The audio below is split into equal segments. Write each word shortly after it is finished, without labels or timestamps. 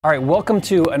All right, welcome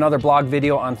to another blog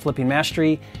video on Flipping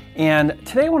Mastery. And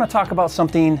today I want to talk about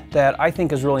something that I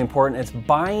think is really important. It's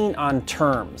buying on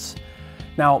terms.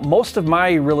 Now, most of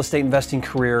my real estate investing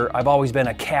career, I've always been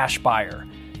a cash buyer.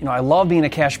 You know, I love being a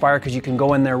cash buyer because you can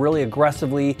go in there really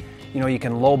aggressively. You know, you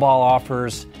can lowball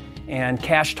offers and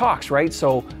cash talks, right?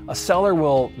 So a seller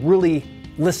will really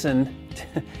listen.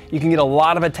 You can get a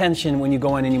lot of attention when you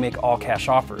go in and you make all cash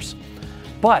offers.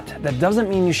 But that doesn't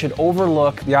mean you should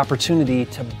overlook the opportunity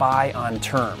to buy on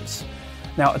terms.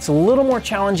 Now, it's a little more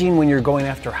challenging when you're going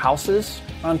after houses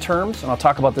on terms, and I'll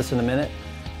talk about this in a minute.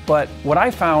 But what I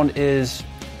found is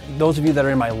those of you that are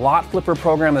in my lot flipper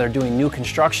program that are doing new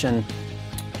construction,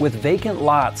 with vacant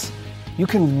lots, you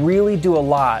can really do a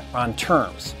lot on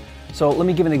terms. So let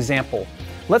me give an example.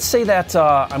 Let's say that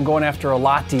I'm going after a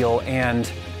lot deal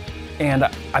and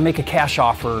I make a cash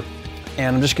offer,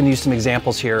 and I'm just going to use some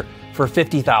examples here, for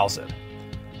 $50,000.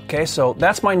 Okay, so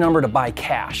that's my number to buy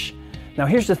cash. Now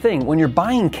here's the thing, when you're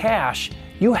buying cash,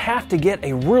 you have to get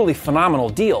a really phenomenal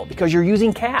deal because you're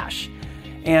using cash.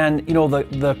 And you know,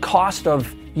 the cost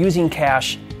of using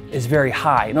cash is very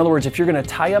high. In other words, if you're gonna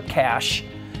tie up cash,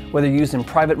 whether you're using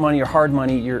private money or hard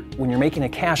money, when you're making a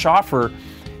cash offer,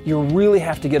 you really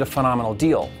have to get a phenomenal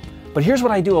deal. But here's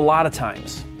what I do a lot of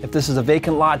times. If this is a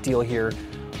vacant lot deal here,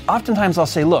 oftentimes I'll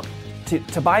say, look,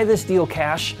 to buy this deal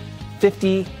cash,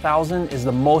 $50,000 is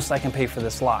the most I can pay for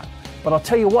this lot. But I'll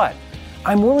tell you what,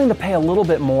 I'm willing to pay a little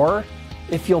bit more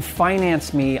if you'll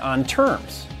finance me on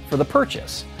terms for the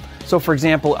purchase. So for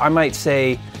example, I might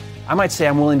say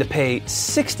I'm willing to pay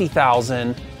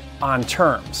 $60,000 on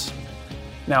terms.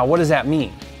 Now, what does that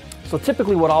mean? So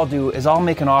typically what I'll do is I'll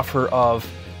make an offer of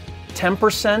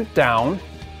 10% down,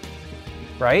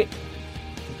 right?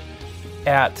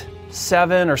 At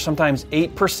 7 or sometimes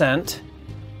 8%.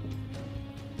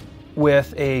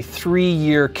 With a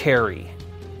 3-year carry.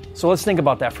 So let's think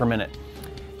about that for a minute.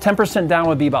 10% down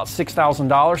would be about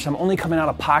 $6,000. So I'm only coming out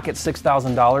of pocket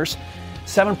 $6,000.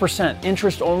 7%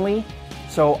 interest only.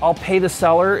 So I'll pay the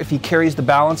seller if he carries the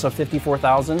balance of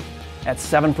 $54,000 at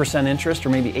 7% interest or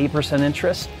maybe 8%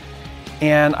 interest.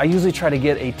 And I usually try to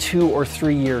get a 2 or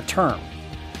 3 year term,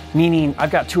 meaning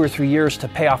I've got 2 or 3 years to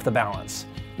pay off the balance.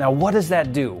 Now, what does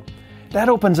that do? That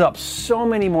opens up so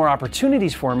many more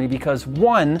opportunities for me because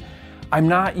one, I'm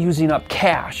not using up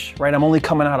cash, right? I'm only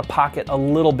coming out of pocket a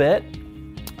little bit.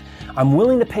 I'm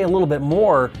willing to pay a little bit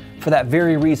more for that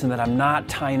very reason that I'm not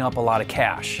tying up a lot of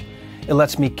cash. It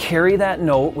lets me carry that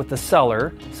note with the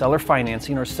seller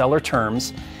financing or seller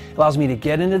terms. It allows me to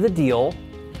get into the deal.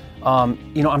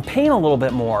 You know, I'm paying a little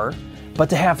bit more, but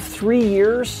to have 3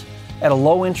 years at a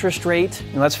low interest rate,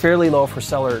 you know, that's fairly low for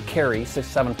seller carry,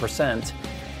 6-7%.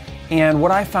 And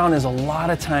what I found is a lot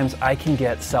of times I can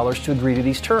get sellers to agree to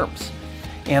these terms.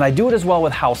 And I do it as well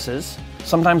with houses.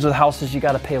 Sometimes with houses, you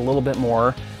got to pay a little bit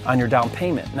more on your down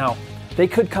payment. Now, they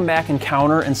could come back and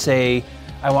counter and say,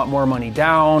 I want more money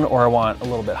down, or I want a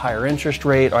little bit higher interest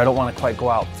rate, or I don't want to quite go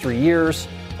out 3 years,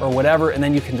 or whatever, and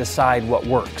then you can decide what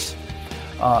works.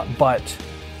 But,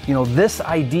 you know, this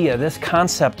idea, this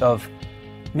concept of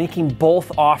making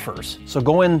both offers, so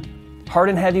go in hard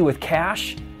and heavy with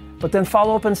cash, but then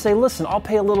follow up and say, listen, I'll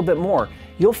pay a little bit more.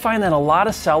 You'll find that a lot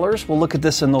of sellers will look at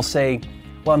this and they'll say,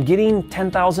 well, I'm getting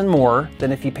 $10,000 more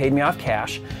than if you paid me off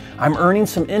cash. I'm earning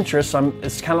some interest, so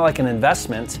it's kind of like an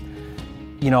investment,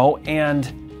 you know, and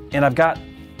I've got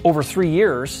over 3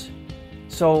 years,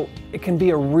 so it can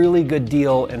be a really good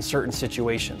deal in certain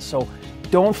situations. So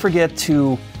don't forget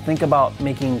to think about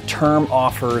making term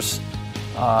offers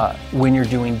when you're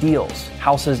doing deals,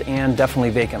 houses and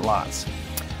definitely vacant lots.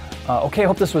 Okay, I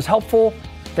hope this was helpful.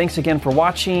 Thanks again for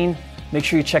watching. Make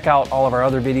sure you check out all of our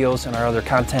other videos and our other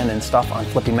content and stuff on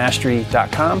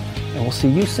flippingmastery.com, and we'll see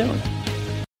you soon.